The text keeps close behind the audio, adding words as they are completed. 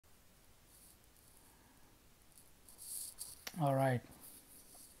All right.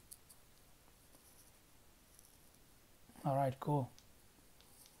 All right, cool.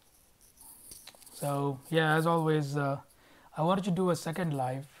 So, yeah, as always, I wanted to do a second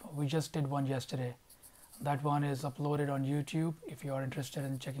live. We just did one yesterday. That one is uploaded on YouTube if you are interested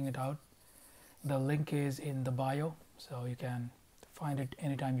in checking it out. The link is in the bio, so you can find it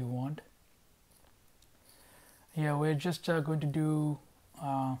anytime you want. Yeah, we're just going to do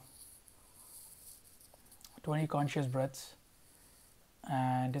uh, 20 conscious breaths,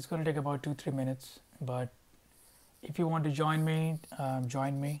 and it's going to take about 2-3 minutes. But if you want to join me,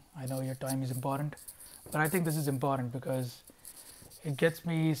 join me. I know your time is important, but I think this is important because it gets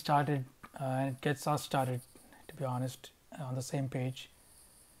me started and it gets us started, to be honest, on the same page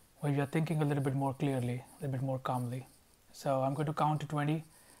where we are thinking a little bit more clearly, a little bit more calmly. So I'm going to count to 20.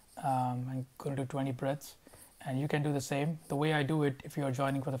 I'm going to do 20 breaths, and you can do the same. The way I do it, if you are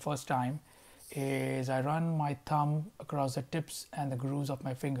joining for the first time, is I run my thumb across the tips and the grooves of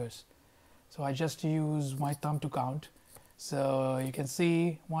my fingers. So I just use my thumb to count. So you can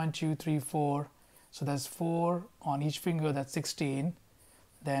see 1, 2, 3, 4. So there's 4 on each finger, that's 16.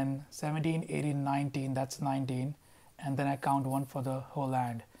 Then 17, 18, 19, that's 19. And then I count 1 for the whole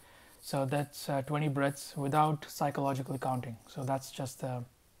hand. So that's 20 breaths without psychologically counting. So that's just the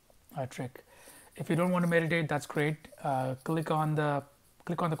trick. If you don't want to meditate, that's great. Click on the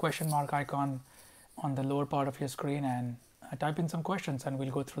question mark icon on the lower part of your screen and type in some questions, and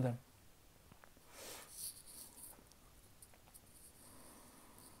we'll go through them.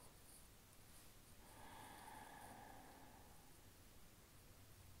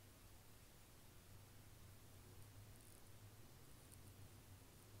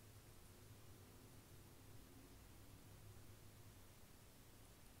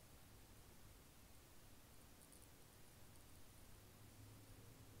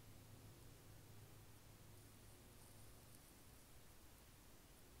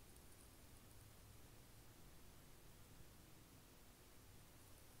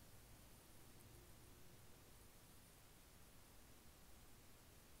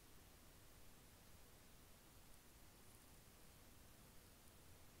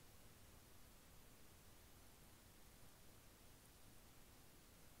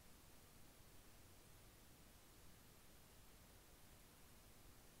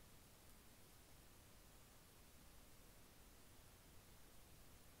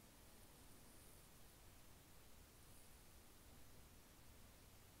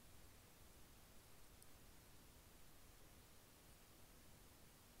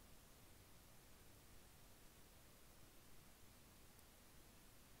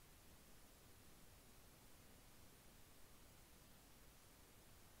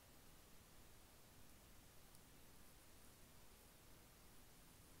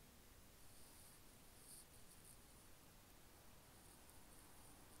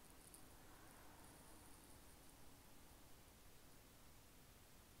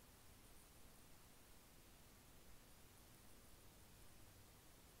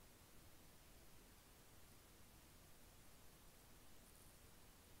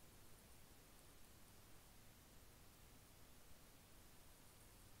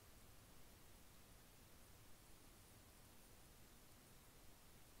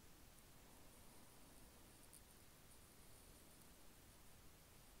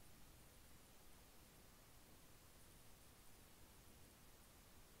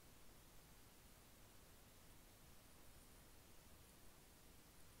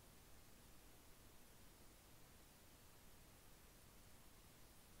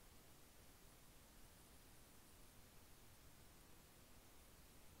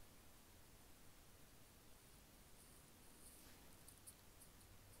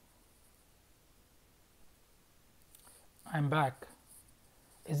 I'm back.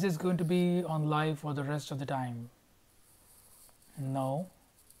 Is this going to be on live for the rest of the time? No,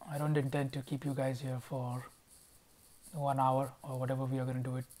 I don't intend to keep you guys here for 1 hour or whatever we are going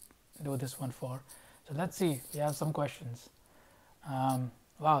to do this one for. So let's see. We have some questions.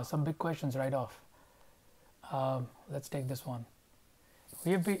 Wow, some big questions right off. Let's take this one.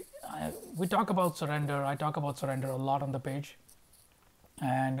 We talk about surrender. I talk about surrender a lot on the page,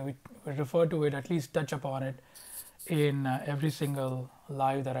 and we refer to it, at least touch upon it in every single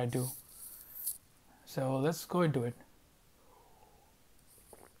live that I do. So let's go into it.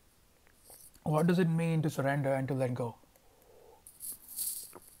 What does it mean to surrender and to let go?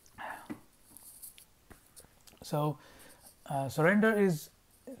 So surrender is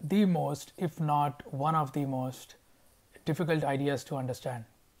the most, if not one of the most difficult ideas to understand.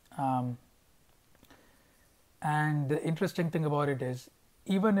 And the interesting thing about it is,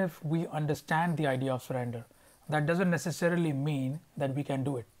 even if we understand the idea of surrender, that doesn't necessarily mean that we can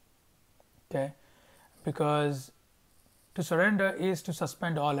do it. Okay, because to surrender is to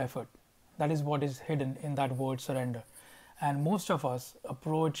suspend all effort. That is what is hidden in that word surrender. And most of us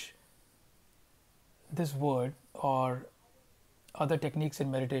approach this word or other techniques in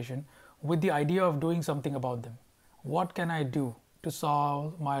meditation with the idea of doing something about them. What can I do to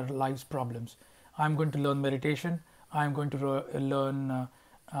solve my life's problems? I'm going to learn meditation. I'm going to learn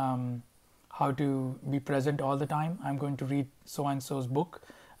how to be present all the time. I'm going to read so and so's book.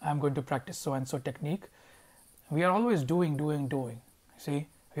 I'm going to practice so and so technique. We are always doing. See,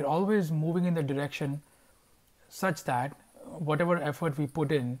 we're always moving in the direction such that whatever effort we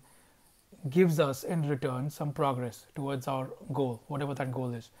put in gives us in return some progress towards our goal, whatever that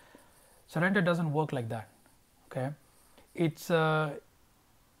goal is. Surrender doesn't work like that. Okay, it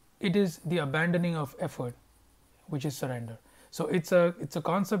is the abandoning of effort, which is surrender. So it's a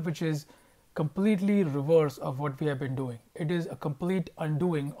concept which is completely reverse of what we have been doing. It is a complete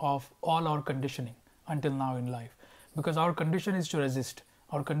undoing of all our conditioning until now in life, because our condition is to resist,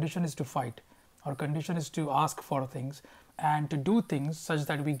 our condition is to fight, our condition is to ask for things and to do things such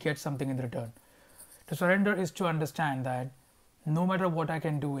that we get something in return. To surrender is to understand that no matter what I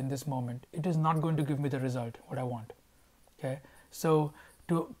can do in this moment, it is not going to give me the result what I want. Okay, so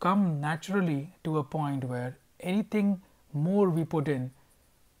to come naturally to a point where anything more we put in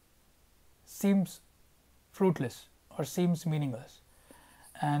seems fruitless or seems meaningless,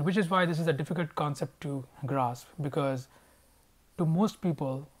 and which is why this is a difficult concept to grasp, because to most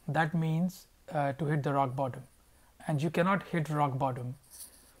people that means to hit the rock bottom, and you cannot hit rock bottom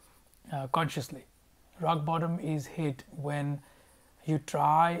consciously. Rock bottom is hit when you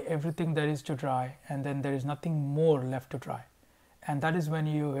try everything there is to try and then there is nothing more left to try, and that is when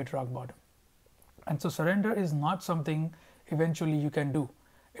you hit rock bottom. And so surrender is not something eventually you can do.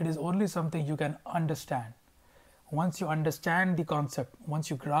 It is only something you can understand. Once you understand the concept, once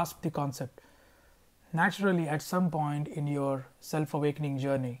you grasp the concept, naturally at some point in your self-awakening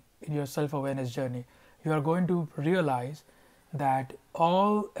journey, in your self-awareness journey, you are going to realize that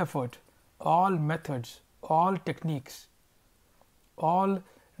all effort, all methods, all techniques, all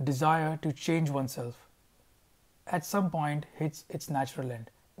desire to change oneself at some point hits its natural end.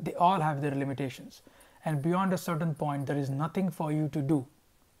 They all have their limitations, and beyond a certain point there is nothing for you to do.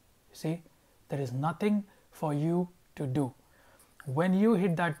 See, there is nothing for you to do. When you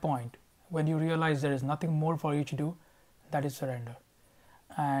hit that point, when you realize there is nothing more for you to do, that is surrender.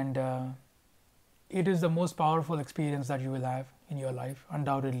 And it is the most powerful experience that you will have in your life,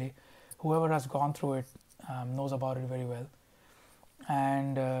 undoubtedly. Whoever has gone through it knows about it very well.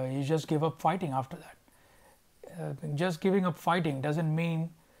 And you just give up fighting after that. Just giving up fighting doesn't mean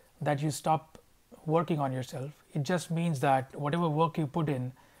that you stop working on yourself. It just means that whatever work you put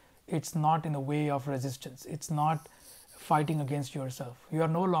in, it's not in the way of resistance. It's not fighting against yourself. You are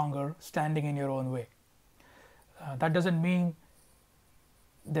no longer standing in your own way. That doesn't mean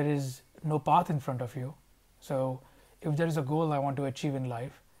there is no path in front of you. So if there is a goal I want to achieve in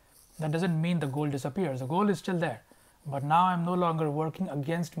life, that doesn't mean the goal disappears. The goal is still there, but now I'm no longer working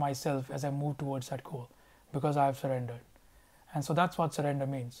against myself as I move towards that goal, because I have surrendered. And so that's what surrender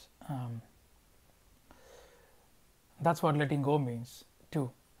means. That's what letting go means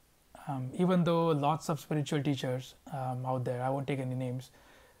too. Even though lots of spiritual teachers out there, I won't take any names,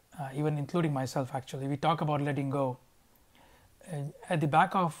 even including myself actually, we talk about letting go, at the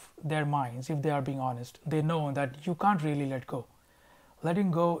back of their minds, if they are being honest, they know that you can't really let go.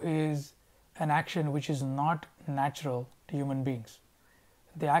 Letting go is an action which is not natural to human beings.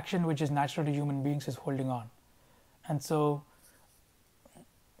 The action which is natural to human beings is holding on. And so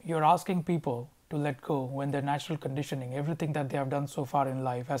you're asking people to let go when their natural conditioning, everything that they have done so far in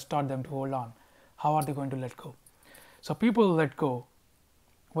life has taught them to hold on. How are they going to let go? So people let go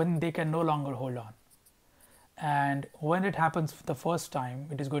when they can no longer hold on. And when it happens the first time,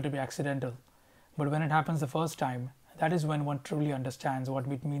 it is going to be accidental. But when it happens the first time, that is when one truly understands what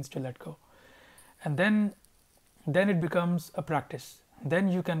it means to let go. And then it becomes a practice. Then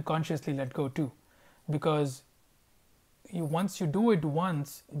you can consciously let go too, because once you do it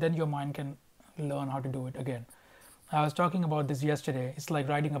once, then your mind can learn how to do it again. I was talking about this yesterday. It's like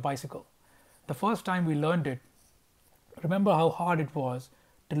riding a bicycle. The first time we learned it, remember how hard it was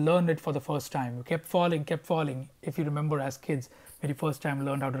to learn it for the first time. You kept falling. If you remember as kids, when you first time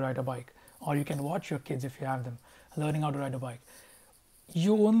learned how to ride a bike, or you can watch your kids if you have them learning how to ride a bike.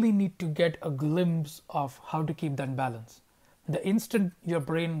 You only need to get a glimpse of how to keep that balance. The instant your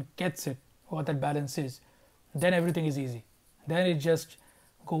brain gets it, what that balance is, then everything is easy. Then it just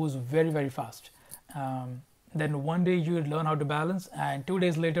goes very, very fast. Then one day you learn how to balance, and 2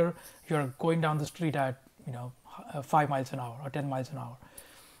 days later you're going down the street at 5 miles an hour or 10 miles an hour.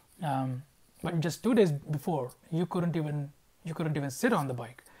 But just 2 days before, you couldn't even sit on the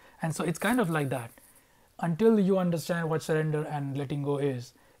bike. And so it's kind of like that. Until you understand what surrender and letting go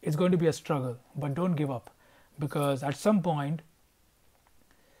is, it's going to be a struggle. But don't give up, because at some point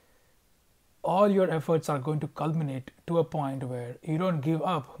all your efforts are going to culminate to a point where you don't give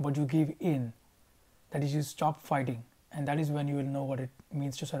up, but you give in. That is, you stop fighting, and that is when you will know what it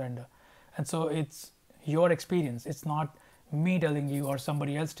means to surrender. And so it's your experience. It's not me telling you or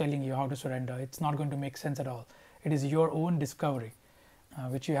somebody else telling you how to surrender. It's not going to make sense at all. It is your own discovery,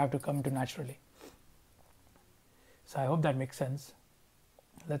 which you have to come to naturally. So I hope that makes sense.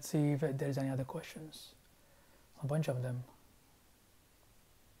 Let's see if there is any other questions. A bunch of them.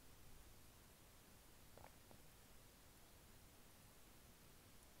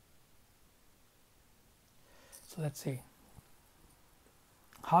 So let's see.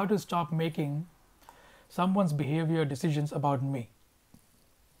 How to stop making someone's behavior decisions about me.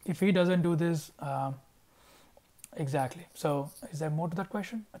 If he doesn't do this, exactly. So is there more to that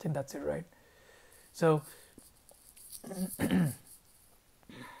question? I think that's it, right? So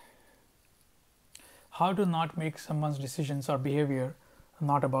how to not make someone's decisions or behavior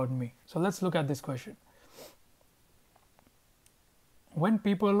not about me. So let's look at this question. When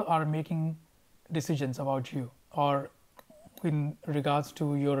people are making decisions about you or in regards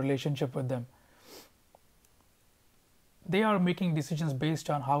to your relationship with them, they are making decisions based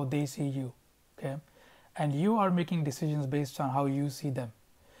on how they see you, okay? And you are making decisions based on how you see them.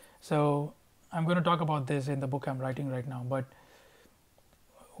 So I'm going to talk about this in the book I'm writing right now, but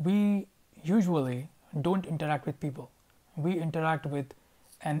we usually don't interact with people. We interact with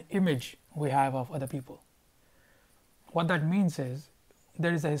an image we have of other people. What that means is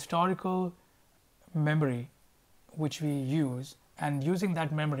there is a historical memory which we use, and using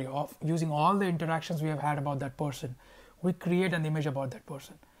that memory of using all the interactions we have had about that person, we create an image about that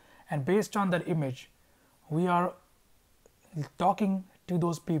person, and based on that image we are talking to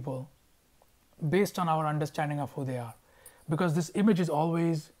those people based on our understanding of who they are, because this image is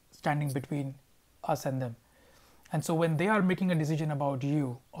always standing between us and them. And so when they are making a decision about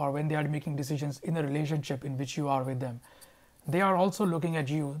you, or when they are making decisions in a relationship in which you are with them, they are also looking at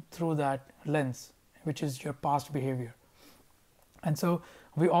you through that lens, which is your past behavior. And so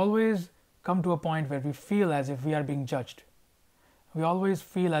we always come to a point where we feel as if we are being judged. We always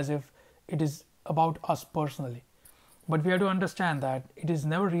feel as if it is about us personally. But we have to understand that it is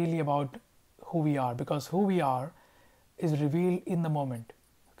never really about who we are, because who we are is revealed in the moment.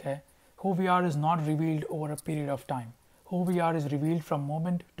 Okay? Who we are is not revealed over a period of time. Who we are is revealed from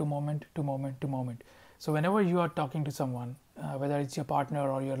moment to moment to moment to moment. So whenever you are talking to someone, whether it's your partner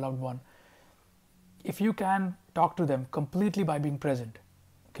or your loved one, if you can talk to them completely by being present,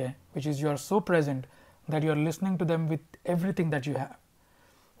 okay, which is you are so present that you are listening to them with everything that you have.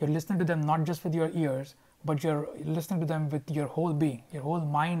 You're listening to them not just with your ears, but you're listening to them with your whole being. Your whole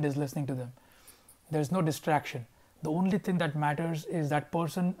mind is listening to them. There's no distraction. The only thing that matters is that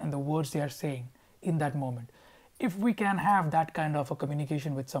person and the words they are saying in that moment. If we can have that kind of a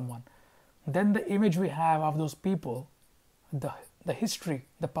communication with someone, then the image we have of those people, the history,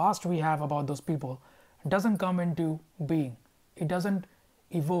 the past we have about those people doesn't come into being. It doesn't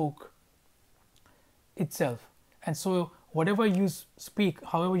evoke itself. And so whatever you speak,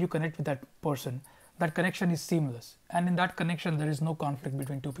 however you connect with that person, that connection is seamless. And in that connection, there is no conflict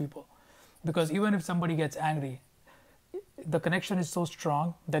between two people. Because even if somebody gets angry, the connection is so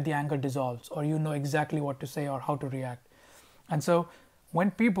strong that the anger dissolves, or you know exactly what to say or how to react. And so when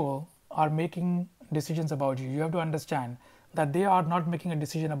people are making decisions about you, you have to understand that they are not making a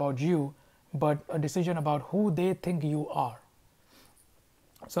decision about you, but a decision about who they think you are.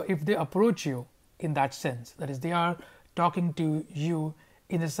 So if they approach you in that sense, that is, they are talking to you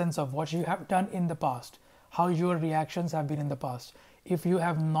in the sense of what you have done in the past, how your reactions have been in the past, if you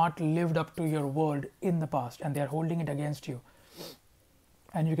have not lived up to your word in the past and they are holding it against you,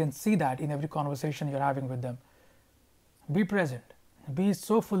 and you can see that in every conversation you're having with them, be present. Be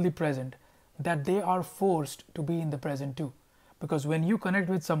so fully present that they are forced to be in the present too. Because when you connect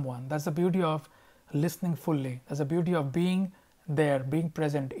with someone, that's the beauty of listening fully. That's the beauty of being there, being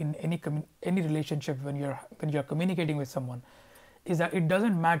present in any relationship when you're communicating with someone, is that it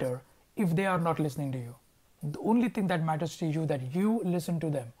doesn't matter if they are not listening to you. The only thing that matters to you that you listen to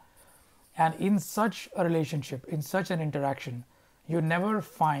them. And in such a relationship, in such an interaction, you never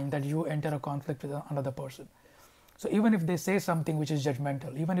find that you enter a conflict with another person. So even if they say something which is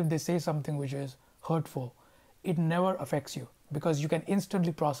judgmental, even if they say something which is hurtful, it never affects you because you can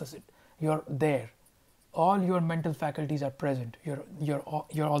instantly process it. You're there. All your mental faculties are present. You're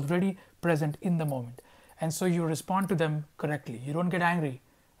already present in the moment. and so you respond to them correctly. You don't get angry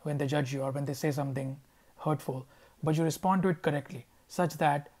when they judge you or when they say something hurtful, but you respond to it correctly such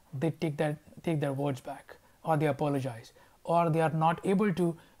that they take their words back, or they apologize, or they are not able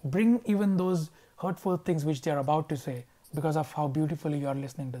to bring even those hurtful things which they are about to say because of how beautifully you are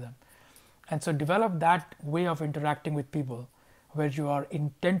listening to them. And so develop that way of interacting with people where you are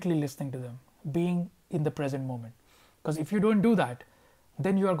intently listening to them, being in the present moment. Because if you don't do that,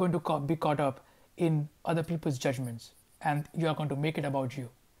 then you are going to be caught up in other people's judgments, and you are going to make it about you.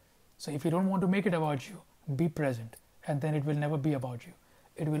 So if you don't want to make it about you, be present, and then it will never be about you.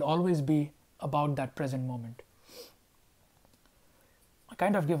 It will always be about that present moment. I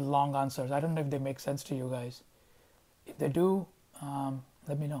kind of give long answers. I don't know if they make sense to you guys. If they do,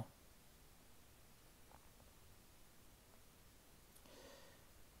 let me know.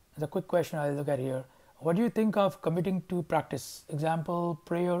 The quick question I'll look at here. What do you think of committing to practice? Example,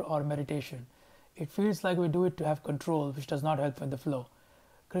 prayer or meditation. It feels like we do it to have control, which does not help with the flow.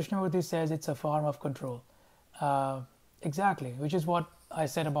 Krishnamurti says it's a form of control. Exactly, which is what I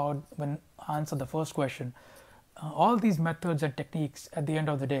said about when I answered the first question. All these methods and techniques, at the end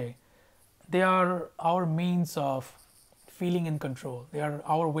of the day, they are our means of feeling in control. They are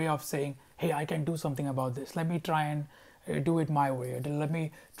our way of saying, hey, I can do something about this. Let me try and do it my way. Let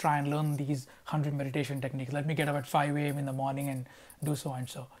me try and learn these 100 meditation techniques. Let me get up at 5 a.m. in the morning and do so and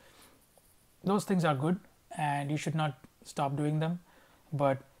so. Those things are good, and you should not stop doing them,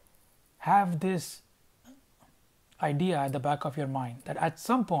 but have this idea at the back of your mind that at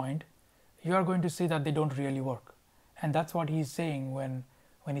some point you are going to see that they don't really work. And that's what he's saying when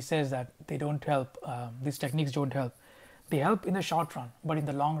he says that they don't help, these techniques don't help. They help in the short run, but in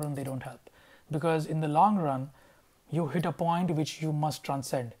the long run they don't help, because in the long run you hit a point which you must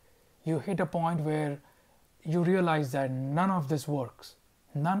transcend. You hit a point where you realize that none of this works.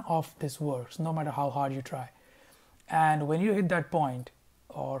 None of this works, no matter how hard you try. And when you hit that point,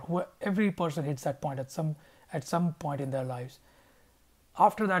 or every person hits that point at some point in their lives,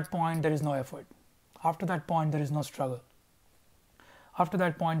 after that point there is no effort. After that point there is no struggle. After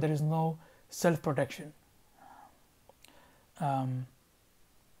that point there is no self-protection. After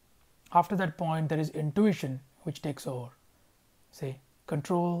that point there is intuition which takes over. See,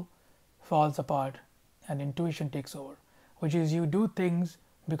 control falls apart and intuition takes over, which is you do things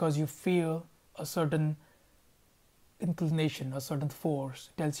because you feel a certain inclination, a certain force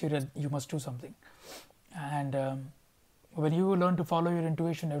tells you that you must do something. And when you learn to follow your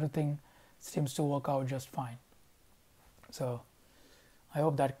intuition, everything seems to work out just fine. So I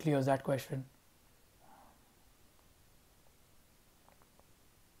hope that clears that question.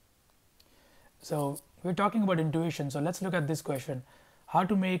 So we're talking about intuition, so let's look at this question: how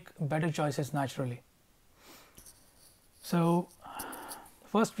to make better choices naturally. So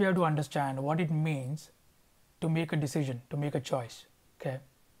first we have to understand what it means to make a decision, to make a choice. Okay,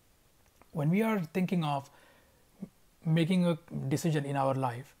 when we are thinking of making a decision in our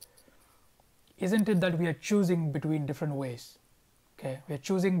life, isn't it that we are choosing between different ways? Okay, we are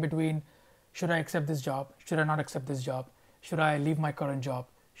choosing between, should I accept this job, should I not accept this job, should I leave my current job,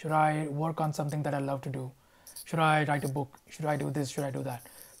 should I work on something that I love to do, should I write a book, should I do this, should I do that.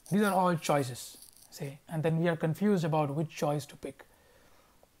 These are all choices, see, and then we are confused about which choice to pick.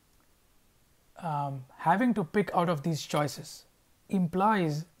 Having to pick out of these choices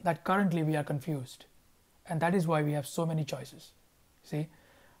implies that currently we are confused, and that is why we have so many choices. See,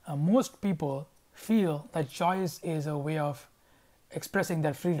 most people feel that choice is a way of expressing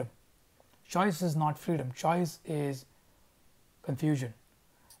their freedom. Choice is not freedom. Choice is confusion.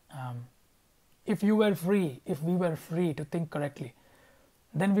 If you were free, if we were free to think correctly,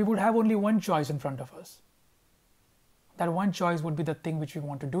 then we would have only one choice in front of us. That one choice would be the thing which we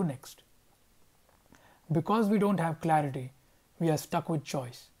want to do next. Because we don't have clarity, we are stuck with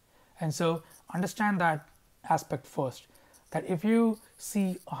choice. And so understand that aspect first, that if you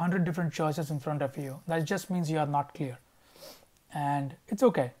see 100 different choices in front of you, that just means you are not clear. And it's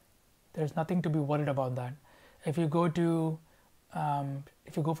okay. There's nothing to be worried about that. If you go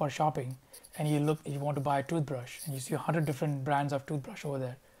for shopping and you want to buy a toothbrush and you see 100 different brands of toothbrush over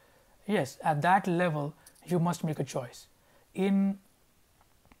there, yes, at that level you must make a choice. In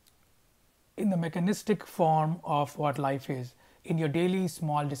the mechanistic form of what life is, in your daily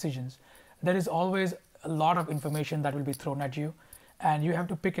small decisions, there is always a lot of information that will be thrown at you, and you have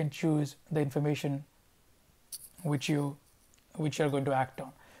to pick and choose the information which you are going to act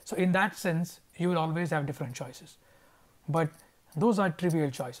on. So in that sense, you will always have different choices, but those are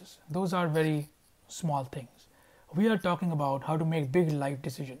trivial choices. Those are very small things. We are talking about how to make big life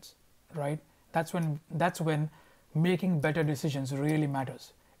decisions, right? That's when making better decisions really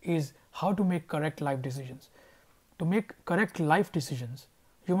matters. is how to make correct life decisions. To make correct life decisions,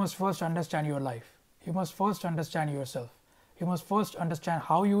 you must first understand your life. You must first understand yourself. You must first understand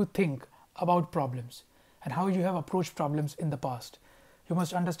how you think about problems and how you have approached problems in the past. You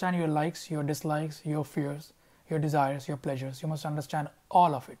must understand your likes, your dislikes, your fears, your desires, your pleasures. You must understand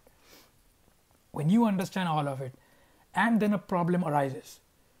all of it. When you understand all of it, and then a problem arises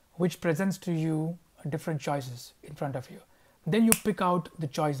which presents to you different choices in front of you, then you pick out the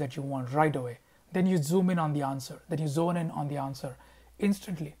choice that you want right away. Then you zoom in on the answer, then you zone in on the answer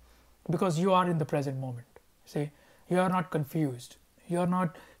instantly, because you are in the present moment. See, you are not confused, you are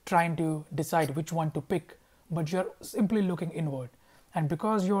not trying to decide which one to pick, but you're simply looking inward. And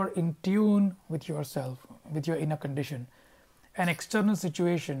because you're in tune with yourself, with your inner condition, an external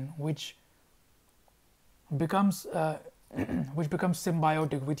situation which becomes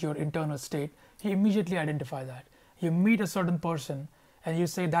symbiotic with your internal state, you immediately identify that. You meet a certain person and you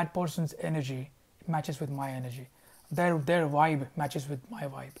say that person's energy matches with my energy, their vibe matches with my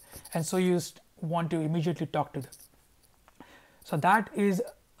vibe, and so you want to immediately talk to them. So that is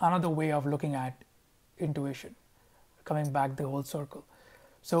another way of looking at intuition, coming back the whole circle.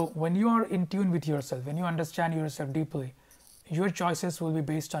 So when you are in tune with yourself, when you understand yourself deeply, your choices will be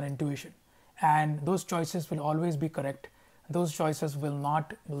based on intuition, and those choices will always be correct. Those choices will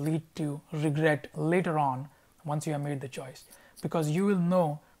not lead to regret later on once you have made the choice, because you will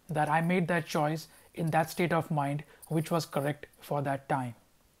know that I made that choice in that state of mind which was correct for that time.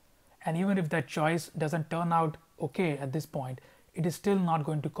 And even if that choice doesn't turn out okay at this point, it is still not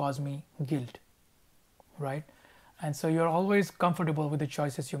going to cause me guilt, right? And so you're always comfortable with the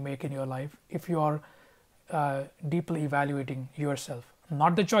choices you make in your life if you are deeply evaluating yourself,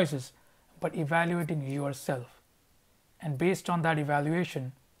 not the choices, but evaluating yourself. And based on that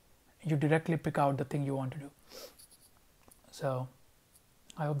evaluation, you directly pick out the thing you want to do. So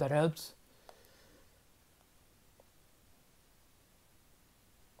I hope that helps.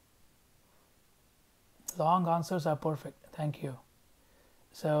 Long answers are perfect. Thank you.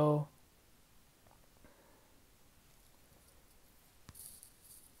 So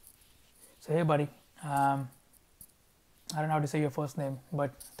hey buddy, I don't know how to say your first name,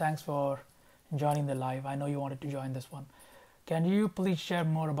 but thanks for joining the live. I know you wanted to join this one. Can you please share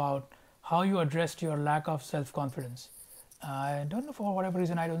more about how you addressed your lack of self-confidence? I don't know, for whatever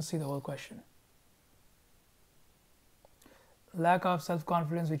reason I don't see the whole question. Lack of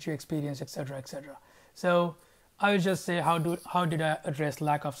self-confidence which you experience, etc., etc. So I would just say, how did I address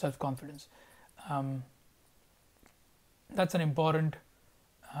lack of self-confidence? That's an important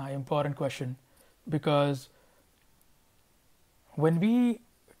question, because when we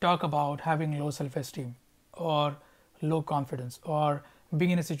talk about having low self-esteem or low confidence or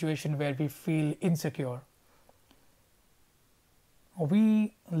being in a situation where we feel insecure,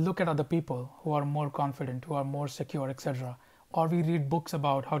 we look at other people who are more confident, who are more secure, etc., or we read books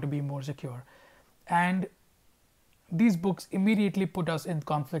about how to be more secure, and these books immediately put us in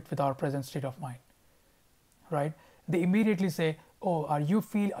conflict with our present state of mind, right? They immediately say, oh,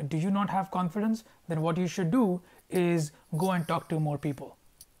 do you not have confidence? Then what you should do is go and talk to more people.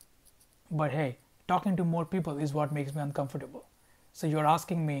 But hey, talking to more people is what makes me uncomfortable. So you're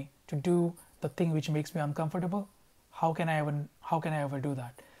asking me to do the thing which makes me uncomfortable? How can I ever do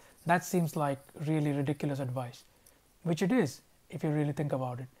that? That seems like really ridiculous advice, which it is if you really think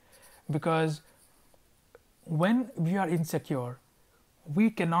about it. Because when we are insecure, we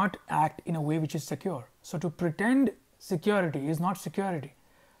cannot act in a way which is secure. So to pretend security is not security,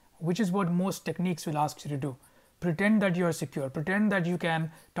 which is what most techniques will ask you to do. Pretend that you are secure, pretend that you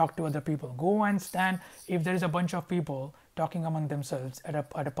can talk to other people. Go and stand, if there is a bunch of people talking among themselves at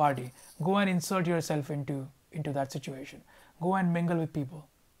a party, go and insert yourself into that situation. Go and mingle with people.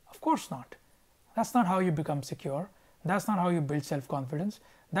 Of course not. That's not how you become secure. That's not how you build self-confidence.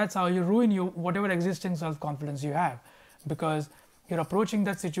 That's how you ruin whatever existing self-confidence you have, because you're approaching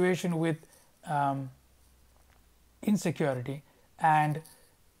that situation with insecurity, and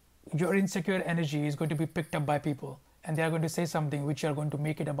your insecure energy is going to be picked up by people, and they are going to say something which you are going to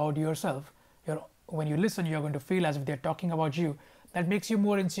make it about yourself. When you listen, you're going to feel as if they're talking about you. That makes you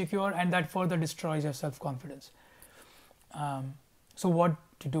more insecure, and that further destroys your self-confidence. So what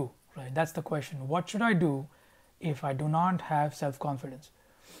to do, right? That's the question. What should I do if I do not have self-confidence?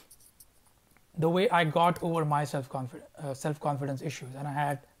 The way I got over my self-confidence issues, and I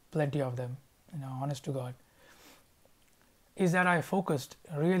had plenty of them, honest to God, is that I focused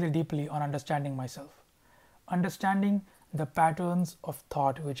really deeply on understanding myself, understanding the patterns of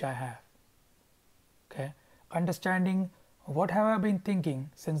thought which I have, okay? Understanding what have I been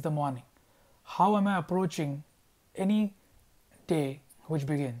thinking since the morning, how am I approaching any day which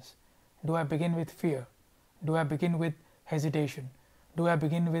begins? Do I begin with fear? Do I begin with hesitation? Do I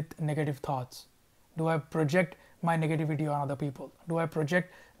begin with negative thoughts? Do I project my negativity on other people? Do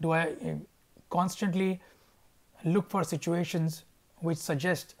I constantly look for situations which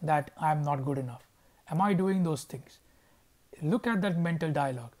suggest that I am not good enough? Am I doing those things? Look at that mental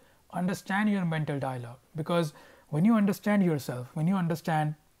dialogue. Understand your mental dialogue, because when you understand yourself, when you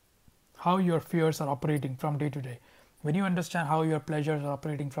understand how your fears are operating from day to day, when you understand how your pleasures are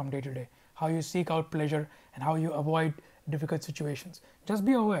operating from day to day, how you seek out pleasure and how you avoid difficult situations, just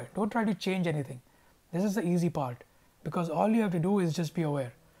be aware. Don't try to change anything. This is the easy part, because all you have to do is just be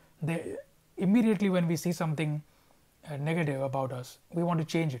aware. Immediately when we see something negative about us, we want to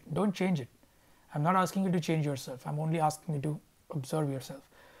change it. Don't change it. I'm not asking you to change yourself. I'm only asking you to observe yourself.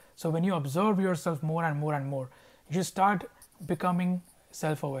 So when you observe yourself more and more and more, you start becoming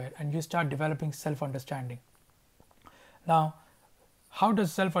self-aware and you start developing self-understanding. Now, how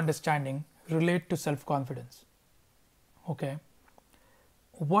does self-understanding relate to self-confidence? Okay.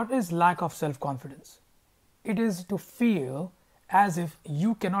 What is lack of self-confidence? It is to feel as if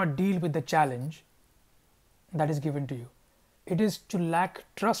you cannot deal with the challenge that is given to you. It is to lack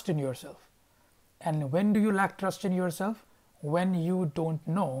trust in yourself. And when do you lack trust in yourself? When you don't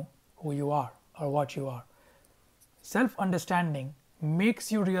know who you are or what you are. Self-understanding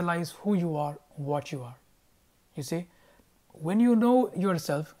makes you realize who you are, what you are. You see, when you know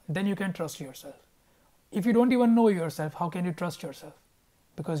yourself, then you can trust yourself. If you don't even know yourself, how can you trust yourself?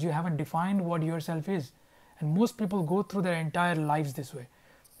 Because you haven't defined what yourself is. And most people go through their entire lives this way.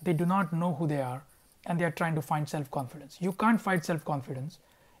 They do not know who they are and they are trying to find self-confidence. You can't find self-confidence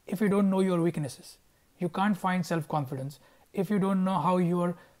if you don't know your weaknesses. You can't find self-confidence if you don't know how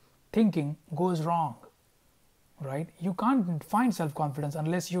your thinking goes wrong, right? You can't find self-confidence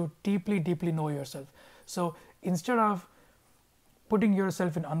unless you deeply know yourself. So instead of putting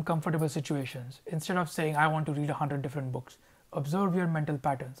yourself in uncomfortable situations, instead of saying, I want to read 100 different books, observe your mental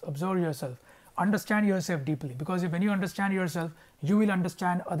patterns, observe yourself, understand yourself deeply, because when you understand yourself, you will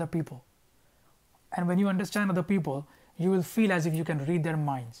understand other people. And when you understand other people, you will feel as if you can read their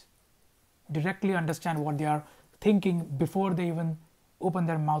minds, directly understand what they are thinking before they even open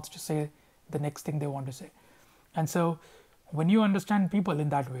their mouths to say the next thing they want to say. And so when you understand people in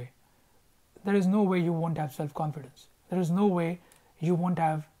that way, there is no way you won't have self-confidence. There is no way you won't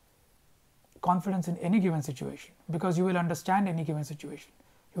have confidence in any given situation, because you will understand any given situation.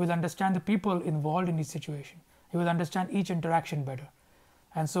 You will understand the people involved in each situation. You will understand each interaction better.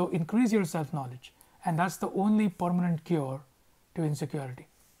 And so increase your self-knowledge. And that's the only permanent cure to insecurity.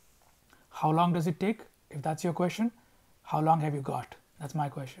 How long does it take? If that's your question, how long have you got? That's my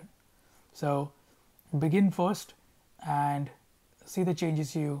question. So begin first and see the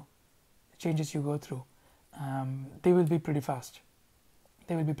changes you go through. They will be pretty fast.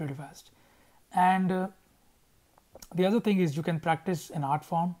 And the other thing is, you can practice an art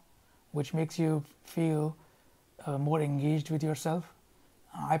form which makes you feel more engaged with yourself.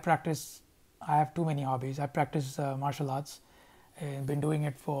 I have too many hobbies. I practice martial arts and been doing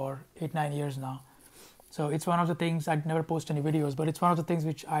it for 8-9 years now. So it's one of the things, I'd never post any videos, but it's one of the things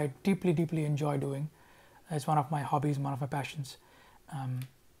which I deeply enjoy doing. It's one of my hobbies, one of my passions.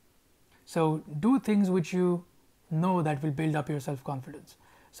 So do things which you know that will build up your self-confidence.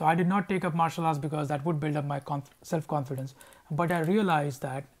 So I did not take up martial arts because that would build up my self-confidence, but I realized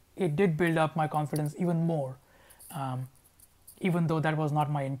that it did build up my confidence even more, even though that was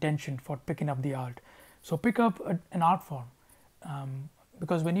not my intention for picking up the art. So pick up an art form,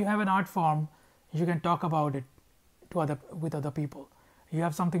 because when you have an art form, you can talk about it with other people. You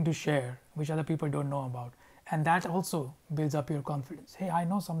have something to share which other people don't know about, and that also builds up your confidence. Hey, I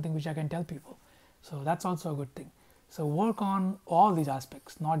know something which I can tell people. So that's also a good thing. So work on all these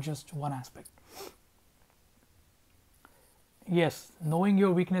aspects, not just one aspect. Yes, knowing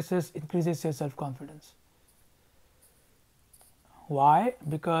your weaknesses increases your self-confidence. Why?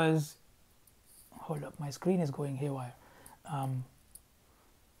 Because, hold up, my screen is going haywire.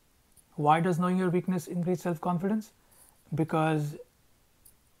 Why does knowing your weakness increase self-confidence? Because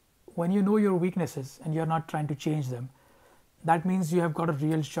when you know your weaknesses and you're not trying to change them, that means you have got a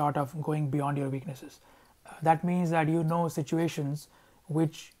real shot of going beyond your weaknesses. That means that you know situations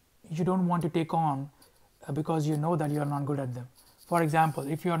which you don't want to take on because you know that you are not good at them. For example,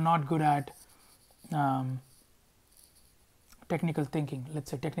 if you are not good at technical thinking, let's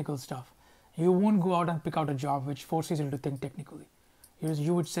say technical stuff, you won't go out and pick out a job which forces you to think technically.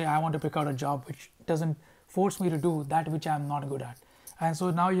 You would say, I want to pick out a job which doesn't force me to do that which I am not good at. And so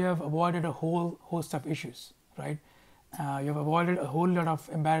now you have avoided a whole host of issues, right? You have avoided a whole lot of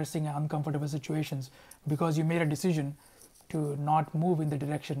embarrassing and uncomfortable situations because you made a decision to not move in the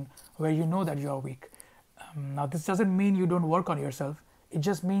direction where you know that you are weak. Now this doesn't mean you don't work on yourself, it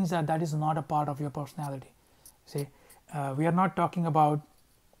just means that that is not a part of your personality. See, we are not talking about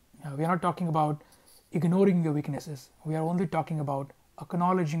ignoring your weaknesses. We are only talking about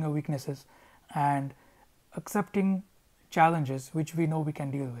acknowledging your weaknesses and accepting challenges which we know we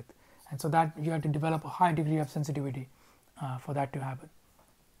can deal with. And so that you have to develop a high degree of sensitivity for that to happen.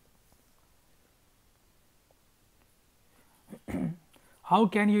 How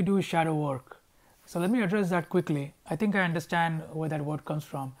can you do shadow work? So let me address that quickly. I think I understand where that word comes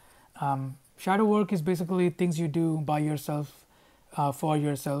from. Shadow work is basically things you do by yourself, for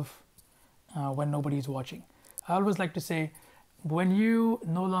yourself, when nobody is watching. I always like to say, when you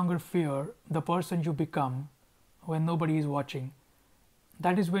no longer fear the person you become when nobody is watching,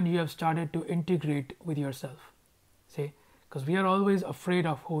 that is when you have started to integrate with yourself. See, because we are always afraid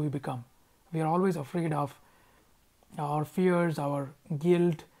of who we become. We are always afraid of our fears, our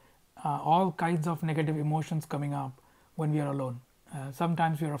guilt, all kinds of negative emotions coming up when we are alone.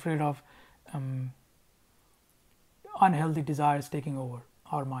 Sometimes we are afraid of unhealthy desires taking over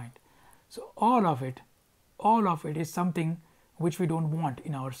our mind. So all of it is something which we don't want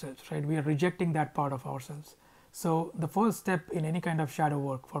in ourselves, right? We are rejecting that part of ourselves. So the first step in any kind of shadow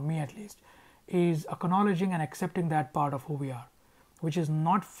work, for me at least, is acknowledging and accepting that part of who we are, which is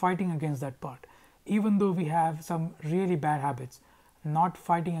not fighting against that part. Even though we have some really bad habits, not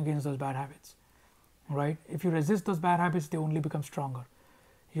fighting against those bad habits, right? If you resist those bad habits, they only become stronger.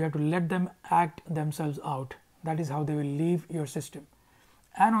 You have to let them act themselves out. That is how they will leave your system.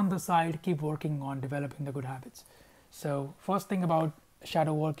 And on the side, keep working on developing the good habits. So first thing about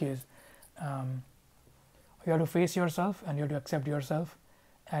shadow work is you have to face yourself and you have to accept yourself,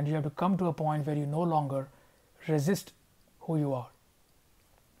 and you have to come to a point where you no longer resist who you are.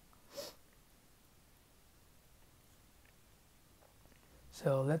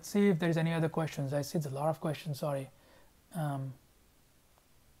 So let's see if there is any other questions. I see it's a lot of questions, sorry.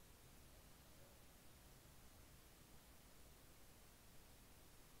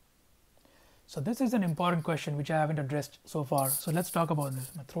 So this is an important question which I haven't addressed so far. So let's talk about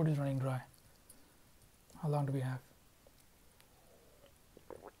this. My throat is running dry. How long do we have?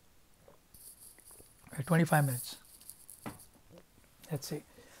 25 minutes. Let's see.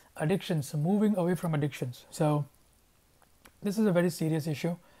 Addictions, moving away from addictions. So this is a very serious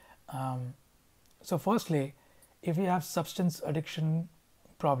issue. So firstly, if you have substance addiction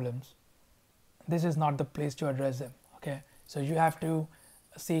problems, this is not the place to address them. Okay, so you have to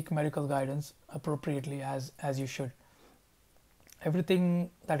seek medical guidance appropriately, as you should. Everything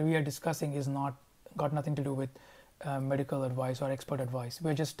that we are discussing is not got nothing to do with medical advice or expert advice.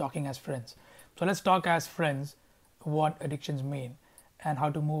 We're just talking as friends. So let's talk as friends what addictions mean and how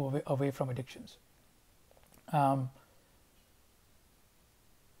to move away from addictions.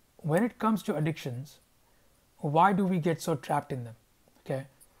 When it comes to addictions, why do we get so trapped in them? Okay,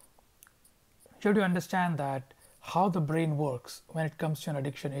 you have to understand that how the brain works when it comes to an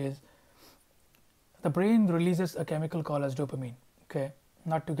addiction is the brain releases a chemical called as dopamine. Okay,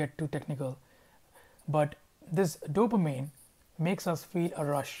 not to get too technical, but this dopamine makes us feel a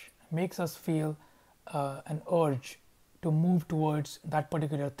rush, makes us feel an urge to move towards that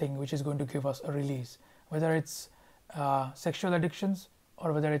particular thing which is going to give us a release, whether it's sexual addictions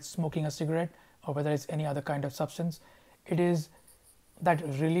or whether it's smoking a cigarette or whether it's any other kind of substance. It is that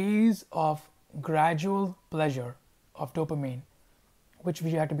release of gradual pleasure of dopamine which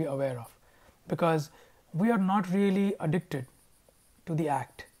we have to be aware of, because we are not really addicted to the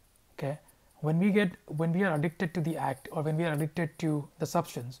act. Okay, when we are addicted to the act, or when we are addicted to the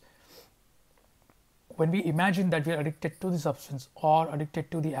substance, when we imagine that we are addicted to the substance or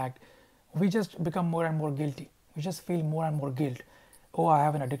addicted to the act, we just become more and more guilty. We just feel more and more guilt. Oh, I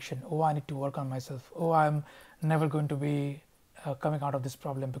have an addiction. Oh, I need to work on myself. Oh, I'm never going to be coming out of this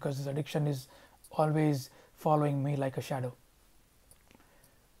problem because this addiction is always following me like a shadow.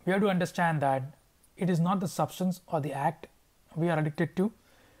 We have to understand that it is not the substance or the act we are addicted to,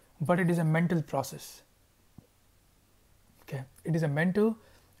 but it is a mental process. Okay, it is a mental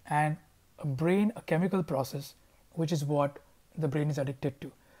and a chemical process, which is what the brain is addicted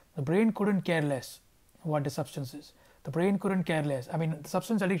to. The brain couldn't care less what the substance is. The brain couldn't care less. I mean, the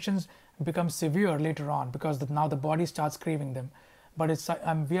substance addictions become severe later on because now the body starts craving them. But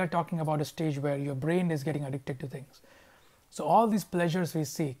we are talking about a stage where your brain is getting addicted to things. So all these pleasures we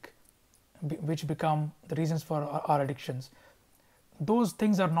seek, which become the reasons for our addictions, those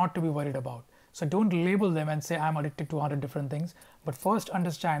things are not to be worried about. So don't label them and say I'm addicted to 100 different things, but first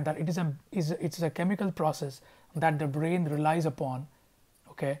understand that it's a chemical process that the brain relies upon,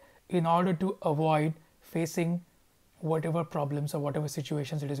 okay, in order to avoid facing whatever problems or whatever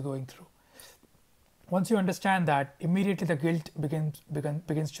situations it is going through. Once you understand that, immediately the guilt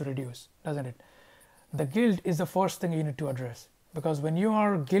begins to reduce, doesn't it? The guilt is the first thing you need to address, because when you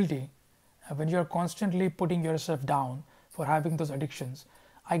are guilty, when you are constantly putting yourself down for having those addictions,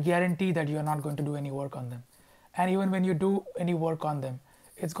 I guarantee that you are not going to do any work on them. And even when you do any work on them,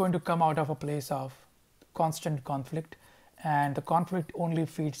 it's going to come out of a place of constant conflict, and the conflict only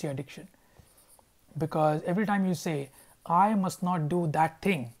feeds the addiction. Because every time you say, I must not do that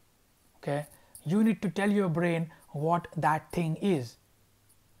thing, okay, you need to tell your brain what that thing is,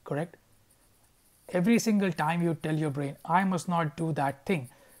 correct? Every single time you tell your brain, I must not do that thing,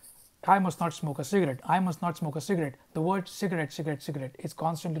 I must not smoke a cigarette, I must not smoke a cigarette, the word cigarette, cigarette, cigarette is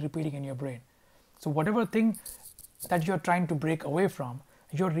constantly repeating in your brain. So whatever thing that you're trying to break away from,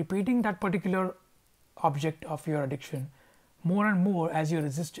 you're repeating that particular object of your addiction more and more as you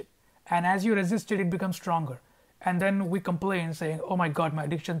resist it. And as you resist it, it becomes stronger. And then we complain saying, oh my God, my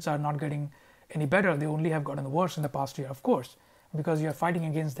addictions are not getting any better. They only have gotten worse in the past year. Of course, because you're fighting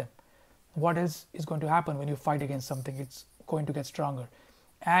against them. What is going to happen when you fight against something? It's going to get stronger.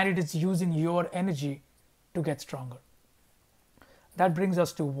 And it is using your energy to get stronger. That brings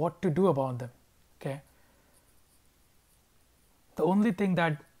us to what to do about them. Okay. The only thing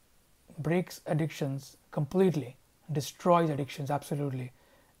that breaks addictions completely, destroys addictions absolutely,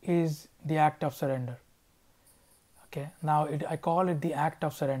 is the act of surrender. Okay. Now I call it the act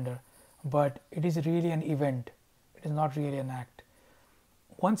of surrender, but it is really an event. It is not really an act.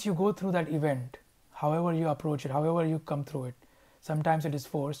 Once you go through that event, however you approach it, however you come through it, sometimes it is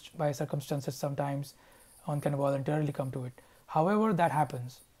forced by circumstances, sometimes one can voluntarily come to it. However that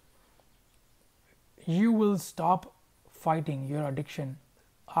happens, you will stop fighting your addiction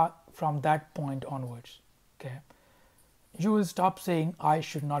from that point onwards. Okay, you will stop saying, I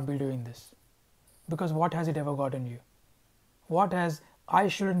should not be doing this, because what has it ever gotten you? What has I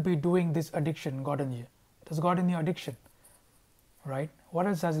shouldn't be doing this addiction gotten you? It has gotten you addiction, right? What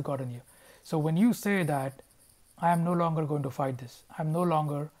else has it gotten you? So when you say that, I am no longer going to fight this, I am no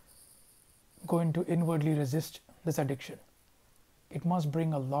longer going to inwardly resist this addiction, it must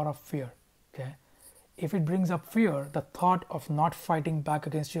bring a lot of fear. Okay, if it brings up fear, the thought of not fighting back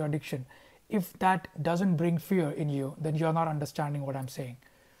against your addiction, if that doesn't bring fear in you, then you are not understanding what I'm saying.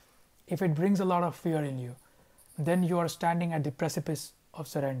 If it brings a lot of fear in you, then you are standing at the precipice of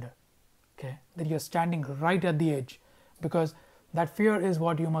surrender. Okay, then you're standing right at the edge, because that fear is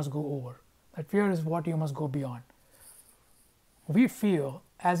what you must go over. That fear is what you must go beyond. We feel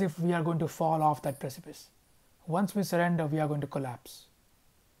as if we are going to fall off that precipice. Once we surrender, we are going to collapse.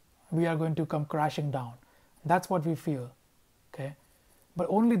 We are going to come crashing down. That's what we feel. Okay, but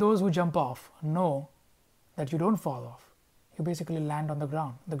only those who jump off know that you don't fall off. You basically land on the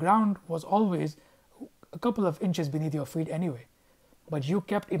ground. The ground was always a couple of inches beneath your feet anyway, but you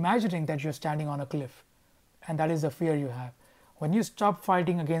kept imagining that you're standing on a cliff, and that is the fear you have. When you stop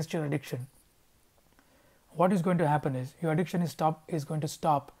fighting against your addiction, what is going to happen is your addiction is going to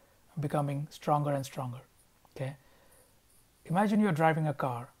stop becoming stronger and stronger. Okay, imagine you're driving a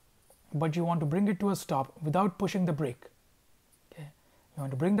car, but you want to bring it to a stop without pushing the brake. Okay, you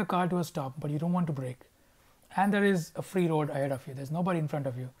want to bring the car to a stop, but you don't want to brake, and there is a free road ahead of you, there's nobody in front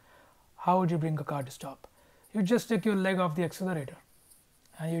of you. How would you bring a car to stop? You just take your leg off the accelerator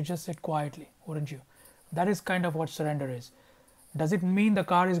and you just sit quietly, wouldn't you? That is kind of what surrender is. Does it mean the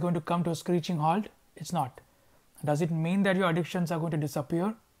car is going to come to a screeching halt? It's not. Does it mean that your addictions are going to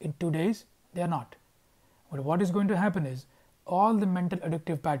disappear in 2 days? They are not. But what is going to happen is all the mental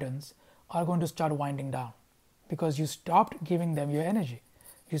addictive patterns are going to start winding down, because you stopped giving them your energy.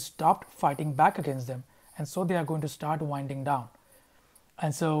 You stopped fighting back against them, and so they are going to start winding down.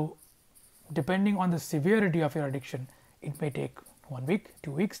 And so depending on the severity of your addiction, it may take 1 week,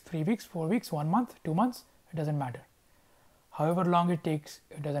 2 weeks, 3 weeks, 4 weeks, 1 month, 2 months, it doesn't matter. However long it takes,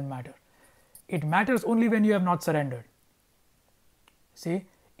 it doesn't matter. It matters only when you have not surrendered. See,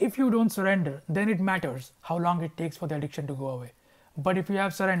 if you don't surrender, then it matters how long it takes for the addiction to go away. But if you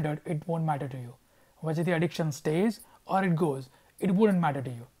have surrendered, it won't matter to you. Whether the addiction stays or it goes, it wouldn't matter to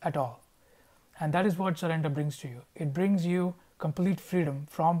you at all. And that is what surrender brings to you. It brings you complete freedom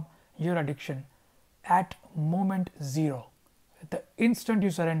from your addiction at moment zero. The instant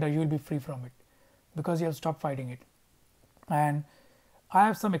you surrender, you will be free from it, because you have stopped fighting it. And I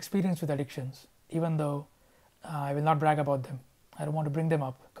have some experience with addictions, even though I will not brag about them. I don't want to bring them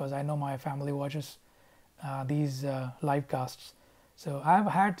up because I know my family watches these live casts. So I have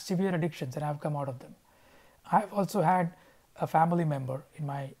had severe addictions and I have come out of them. I have also had a family member in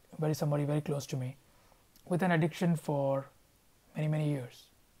my somebody very close to me with an addiction for many years.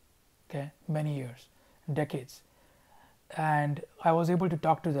 Okay, many years, decades. and I was able to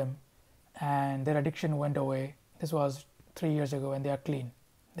talk to them, and their addiction went away. This was 3 years ago, and they are clean.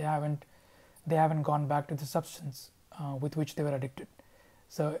 They haven't gone back to the substance with which they were addicted.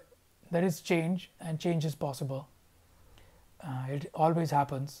 So there is change, and change is possible. It always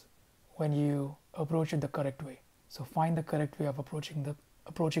happens when you approach it the correct way. So find the correct way of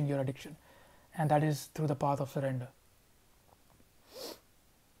approaching your addiction, and that is through the path of surrender.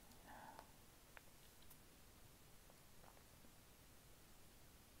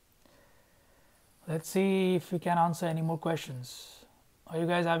 Let's see if we can answer any more questions. Are you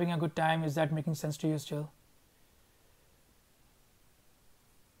guys having a good time? Is that making sense to you still?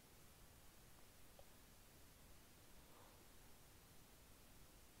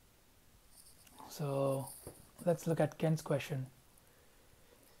 So let's look at Ken's question.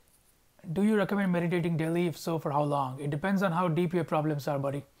 Do you recommend meditating daily? If so, for how long? It depends on how deep your problems are,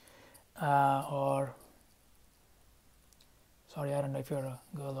 buddy. Or sorry, I don't know if you're a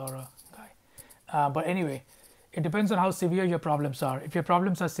girl or a guy. But anyway, it depends on how severe your problems are. If your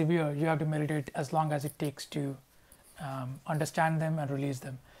problems are severe, you have to meditate as long as it takes to understand them and release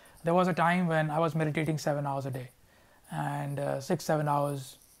them. There was a time when I was meditating 7 hours a day, and 6-7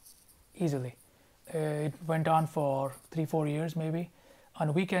 hours easily. It went on for 3-4 years maybe.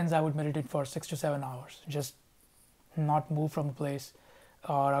 On weekends, I would meditate for 6 to 7 hours, just not move from the place.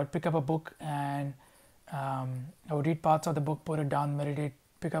 Or I would pick up a book and I would read parts of the book, put it down, meditate,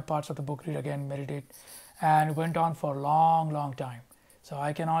 pick up parts of the book, read again, meditate, and it went on for a long time. So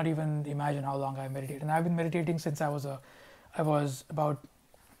I cannot even imagine how long I meditated. And I've been meditating since I was about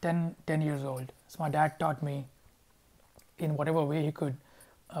 10 years old. So my dad taught me in whatever way he could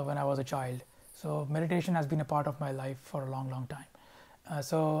when I was a child. So meditation has been a part of my life for a long time.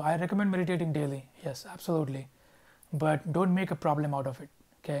 So I recommend meditating daily. Yes, absolutely. But don't make a problem out of it.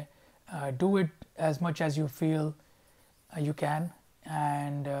 Okay, do it as much as you feel you can,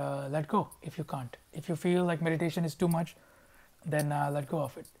 and let go if you can't. If you feel like meditation is too much, then let go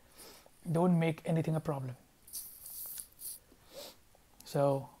of it. Don't make anything a problem.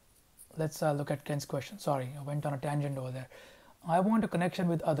 So let's look at Ken's question. Sorry, I went on a tangent over there. I want a connection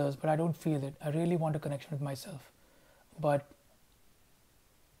with others, but I don't feel it. I really want a connection with myself, but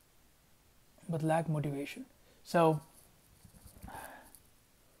lack motivation. So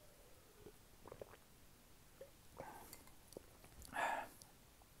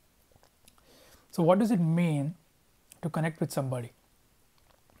what does it mean to connect with somebody?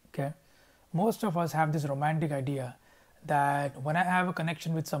 Okay, most of us have this romantic idea that when I have a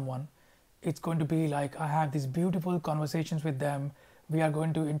connection with someone, it's going to be like I have these beautiful conversations with them. We are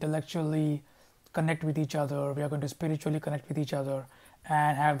going to intellectually connect with each other. We are going to spiritually connect with each other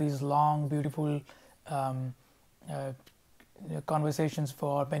and have these long, beautiful conversations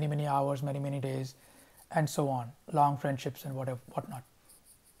for many hours, many days, and so on. Long friendships and whatnot.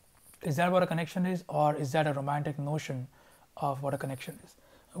 Is that what a connection is, or is that a romantic notion of what a connection is?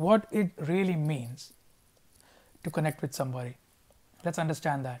 What it really means to connect with somebody. Let's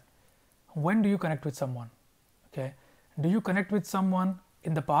understand that. When do you connect with someone? Okay, do you connect with someone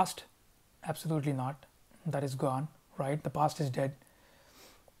in the past? Absolutely not. That is gone, right? The past is dead.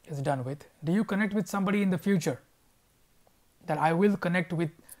 It's done with. Do you connect with somebody in the future? That I will connect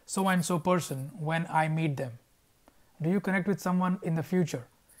with so and so person when I meet them. Do you connect with someone in the future?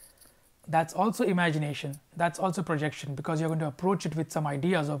 That's also imagination. That's also projection, because you're going to approach it with some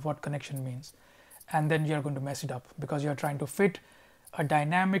ideas of what connection means, and then you're going to mess it up because you're trying to fit a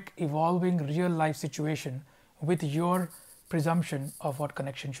dynamic, evolving, real life situation with your presumption of what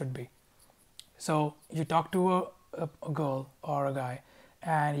connection should be. So you talk to a girl or a guy,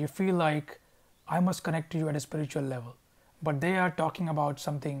 and you feel like I must connect to you at a spiritual level, but they are talking about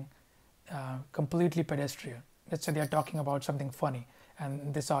something completely pedestrian. Let's say they are talking about something funny,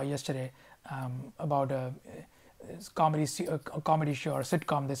 and they saw yesterday about a comedy show or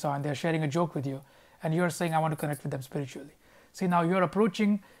sitcom they saw, and they're sharing a joke with you, and you're saying I want to connect with them spiritually. See, now you're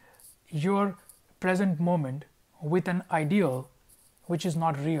approaching your present moment with an ideal which is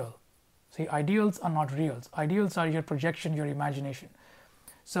not real. See, ideals are not reals. Ideals are your projection, your imagination.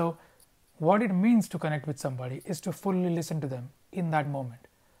 So what it means to connect with somebody is to fully listen to them in that moment.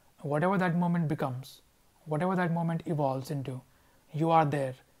 Whatever that moment becomes, whatever that moment evolves into, you are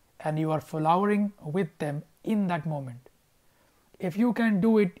there and you are flowering with them in that moment. If you can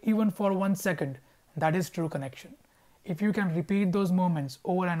do it even for 1 second, that is true connection. If you can repeat those moments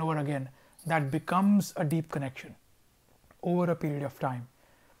over and over again, that becomes a deep connection over a period of time.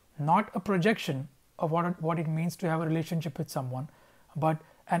 Not a projection of what it means to have a relationship with someone, but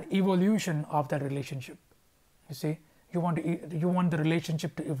an evolution of that relationship. You see, you want the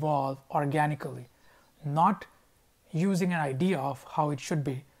relationship to evolve organically, not using an idea of how it should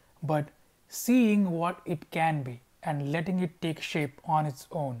be, but seeing what it can be and letting it take shape on its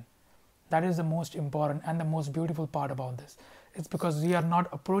own. That is the most important and the most beautiful part about this. It's because we are not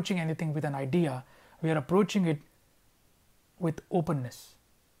approaching anything with an idea, we are approaching it with openness.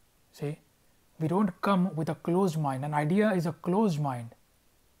 See, we don't come with a closed mind. An idea is a closed mind.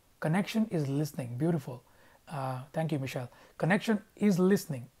 Connection is listening. Beautiful. Thank you, Michelle. Connection is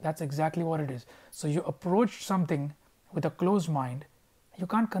listening. That's exactly what it is. So you approach something with a closed mind, you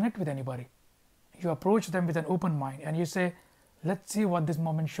can't connect with anybody. You approach them with an open mind and you say, let's see what this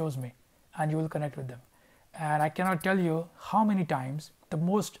moment shows me, and you will connect with them. And I cannot tell you how many times the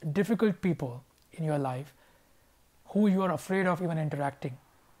most difficult people in your life who you are afraid of even interacting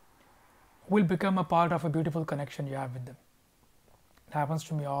will become a part of a beautiful connection you have with them. It happens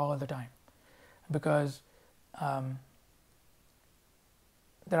to me all the time, because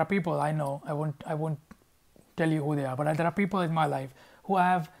there are people I know, I won't tell you who they are, but there are people in my life who I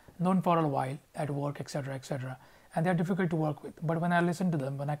have known for a while at work, etc., etc., and they are difficult to work with. But when I listen to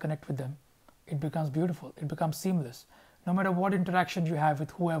them, when I connect with them, it becomes beautiful, it becomes seamless. No matter what interaction you have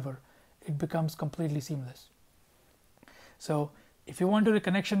with whoever, it becomes completely seamless. So if you want to have a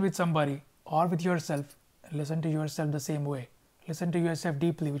connection with somebody or with yourself, listen to yourself the same way. Listen to yourself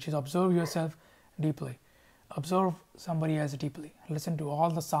deeply, which is observe yourself deeply. Observe somebody else deeply. Listen to all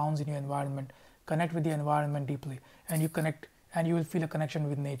the sounds in your environment. Connect with the environment deeply, and you connect, and you will feel a connection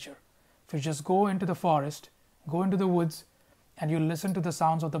with nature. If you just go into the forest, go into the woods, and you listen to the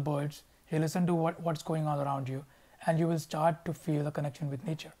sounds of the birds, you listen to what's going on around you, and you will start to feel a connection with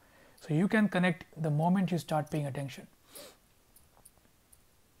nature. So you can connect the moment you start paying attention.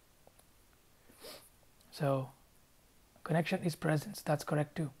 So connection is presence. That's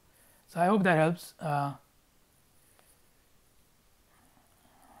correct too. So I hope that helps.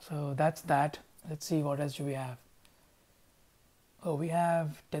 So that's that. Let's see what else do we have. Oh, we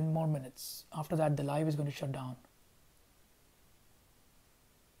have 10 more minutes. After that, the live is going to shut down.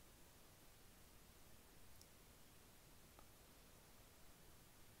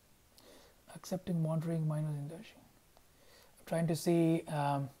 Accepting wandering mind was indulging. I'm trying to see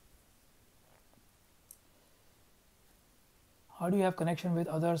how do you have connection with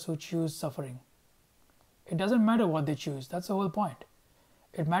others who choose suffering? It doesn't matter what they choose. That's the whole point.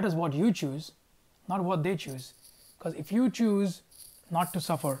 It matters what you choose, not what they choose. Because if you choose not to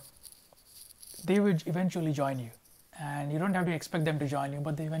suffer, they will eventually join you. And you don't have to expect them to join you,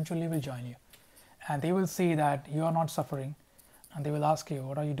 but they eventually will join you. And they will see that you are not suffering, and they will ask you,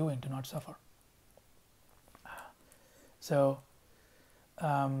 what are you doing to not suffer? So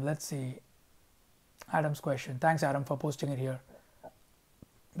let's see Adam's question. Thanks, Adam, for posting it here,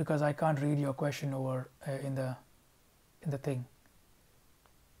 because I can't read your question over in the thing.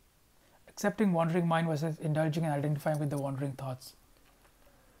 Accepting wandering mind versus indulging and identifying with the wandering thoughts.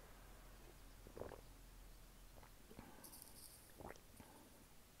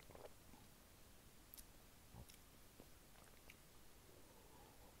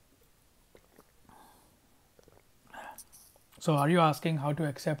 So are you asking how to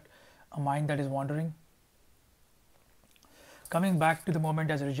accept a mind that is wandering? Coming back to the moment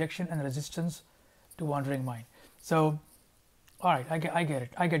as rejection and resistance to wandering mind. So, all right, I get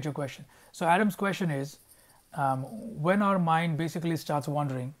it. I get your question. So Adam's question is, when our mind basically starts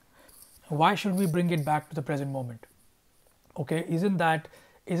wandering, why should we bring it back to the present moment? Okay, isn't that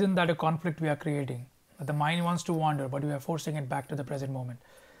a conflict we are creating? The mind wants to wander, but we are forcing it back to the present moment.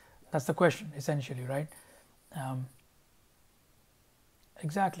 That's the question, essentially, right?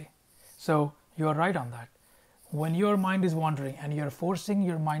 Exactly. So you are right on that. When your mind is wandering and you are forcing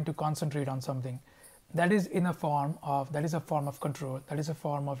your mind to concentrate on something, that is a form of control. That is a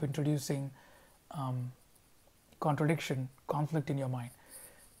form of introducing contradiction, conflict in your mind.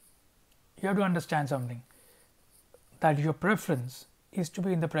 You have to understand something, that your preference is to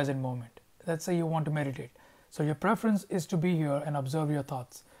be in the present moment. Let's say you want to meditate. So your preference is to be here and observe your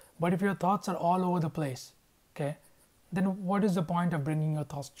thoughts. But if your thoughts are all over the place, okay, then what is the point of bringing your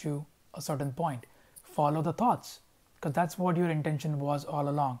thoughts to a certain point? Follow the thoughts, because that's what your intention was all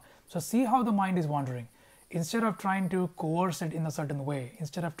along. So see how the mind is wandering. Instead of trying to coerce it in a certain way,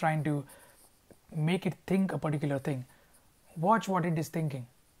 instead of trying to make it think a particular thing, watch what it is thinking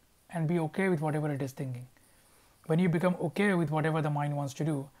and be okay with whatever it is thinking. When you become okay with whatever the mind wants to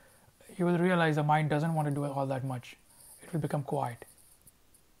do, you will realize the mind doesn't want to do all that much. It will become quiet.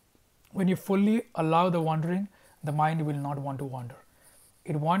 When you fully allow the wandering, the mind will not want to wander.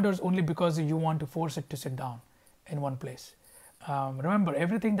 It wanders only because you want to force it to sit down in one place. Remember,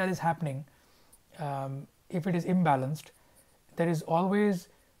 everything that is happening, if it is imbalanced, there is always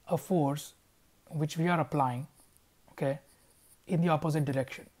a force which we are applying, okay, in the opposite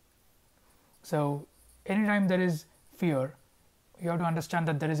direction. So anytime there is fear, you have to understand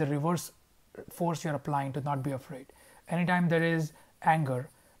that there is a reverse force you're applying to not be afraid. Anytime there is anger,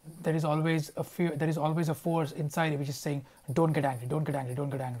 there is always a fear, there is always a force inside which is saying, don't get angry, don't get angry, don't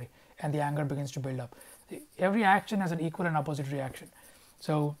get angry, and the anger begins to build up. Every action has an equal and opposite reaction.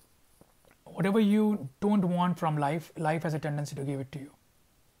 So whatever you don't want from life, life has a tendency to give it to you.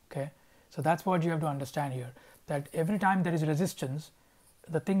 Okay, so that's what you have to understand here, that every time there is resistance,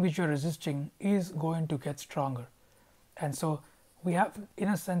 the thing which you're resisting is going to get stronger. And so we have, in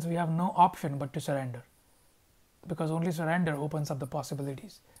a sense, we have no option but to surrender, because only surrender opens up the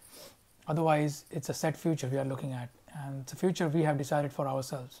possibilities. Otherwise, it's a set future we are looking at, and it's a future we have decided for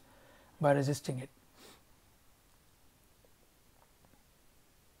ourselves by resisting it.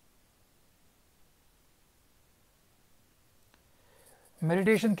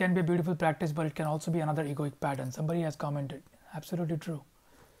 Meditation can be a beautiful practice, but it can also be another egoic pattern. Somebody has commented. Absolutely true.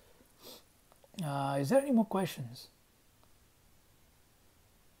 Is there any more questions?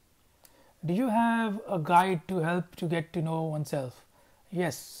 Do you have a guide to help to get to know oneself?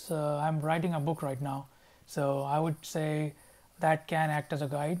 Yes, I'm writing a book right now, so I would say that can act as a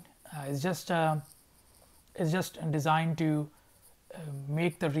guide. It's just designed to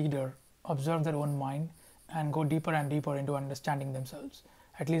make the reader observe their own mind and go deeper and deeper into understanding themselves.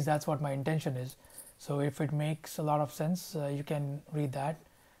 At least that's what my intention is. So if it makes a lot of sense, you can read that.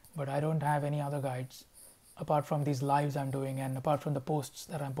 But I don't have any other guides apart from these lives I'm doing and apart from the posts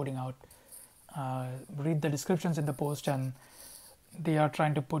that I'm putting out. Read the descriptions in the post, and they are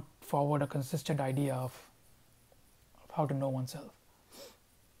trying to put forward a consistent idea of how to know oneself.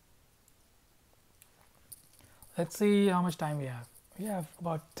 Let's see how much time we have. We have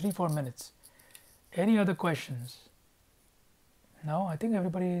about 3-4 minutes. Any other questions? No, I think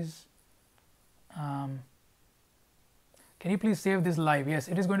everybody is. Can you please save this live? Yes,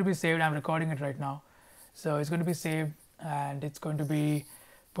 it is going to be saved. I'm recording it right now, so it's going to be saved and it's going to be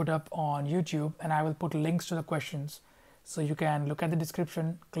put up on YouTube, and I will put links to the questions so you can look at the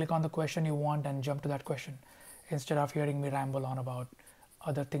description, click on the question you want and jump to that question instead of hearing me ramble on about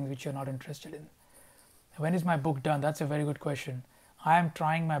other things which you're not interested in. When is my book done? That's a very good question. I am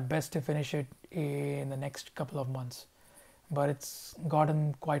trying my best to finish it in the next couple of months, but it's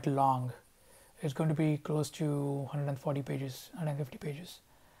gotten quite long. It's going to be close to 140 pages, 150 pages.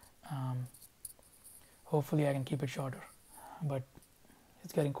 Hopefully I can keep it shorter, but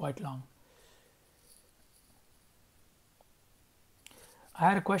it's getting quite long. I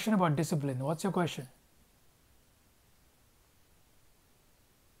had a question about discipline. What's your question?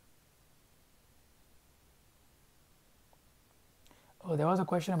 Oh, there was a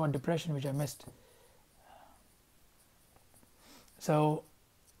question about depression which I missed. So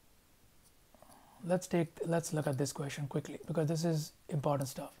let's look at this question quickly, because this is important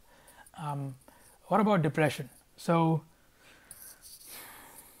stuff. What about depression? So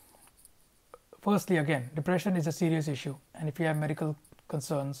firstly, again, depression is a serious issue, and if you have medical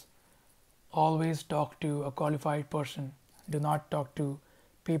concerns, always talk to a qualified person. Do not talk to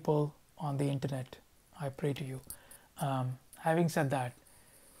people on the internet. I pray to you. Having said that,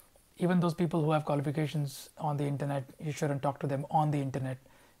 even those people who have qualifications on the internet, you shouldn't talk to them on the internet.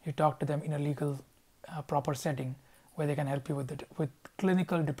 You talk to them in a legal, proper setting where they can help you with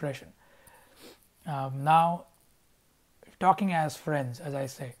clinical depression. Now, talking as friends, as I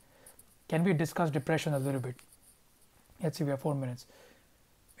say, can we discuss depression a little bit? Let's see, we have 4 minutes.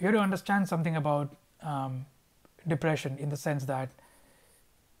 You have to understand something about depression, in the sense that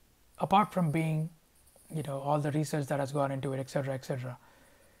apart from being, all the research that has gone into it, etc., etc.,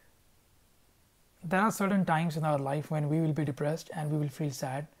 there are certain times in our life when we will be depressed and we will feel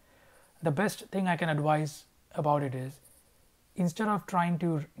sad. The best thing I can advise about it is, instead of trying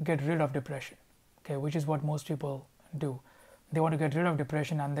to get rid of depression, okay, which is what most people do, they want to get rid of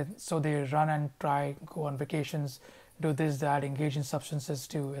depression, and then so they run and try, go on vacations, do this, that, engage in substances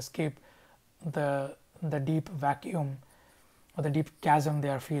to escape the deep vacuum or the deep chasm they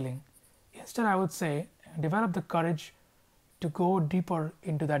are feeling. Instead, I would say, develop the courage to go deeper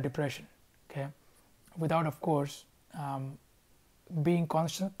into that depression, okay, without, of course, being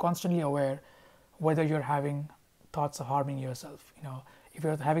constantly aware whether you're having thoughts of harming yourself. If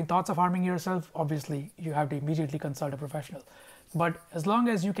you're having thoughts of harming yourself, obviously you have to immediately consult a professional. But as long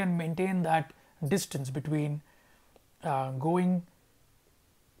as you can maintain that distance between falling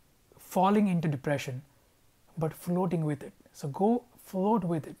into depression, but floating with it. So go float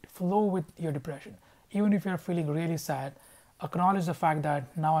with it, flow with your depression. Even if you're feeling really sad, acknowledge the fact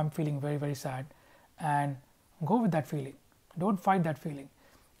that now I'm feeling very, very sad, and go with that feeling. Don't fight that feeling.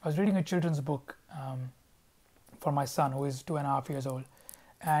 I was reading a children's book for my son who is 2.5 years old,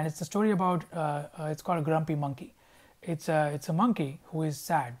 and it's a story about it's called a grumpy monkey. It's a monkey who is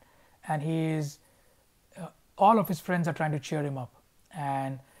sad, and he is all of his friends are trying to cheer him up,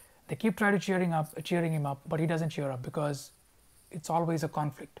 and they keep trying to cheering him up, but he doesn't cheer up because it's always a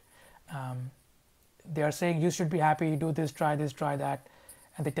conflict. They are saying you should be happy, do this, try that,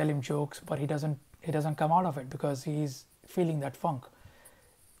 and they tell him jokes, but he doesn't come out of it because he's feeling that funk.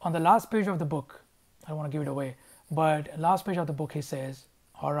 On the last page of the book, I don't want to give it away, but last page of the book he says,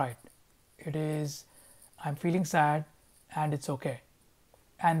 all right, I'm feeling sad and it's okay.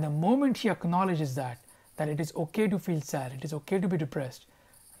 And the moment he acknowledges that it is okay to feel sad, it is okay to be depressed,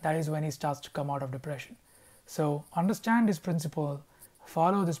 that is when he starts to come out of depression. So understand this principle,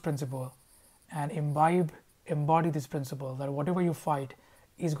 follow this principle, and embody this principle that whatever you fight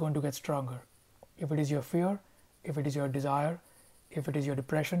is going to get stronger. If it is your fear, if it is your desire, if it is your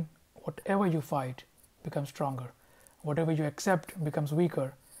depression, whatever you fight becomes stronger. Whatever you accept becomes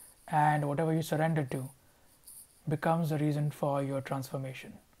weaker, and whatever you surrender to becomes the reason for your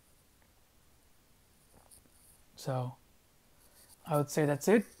transformation. So I would say that's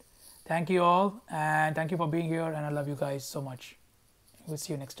it. Thank you all, and thank you for being here, and I love you guys so much. We'll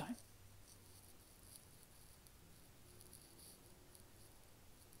see you next time.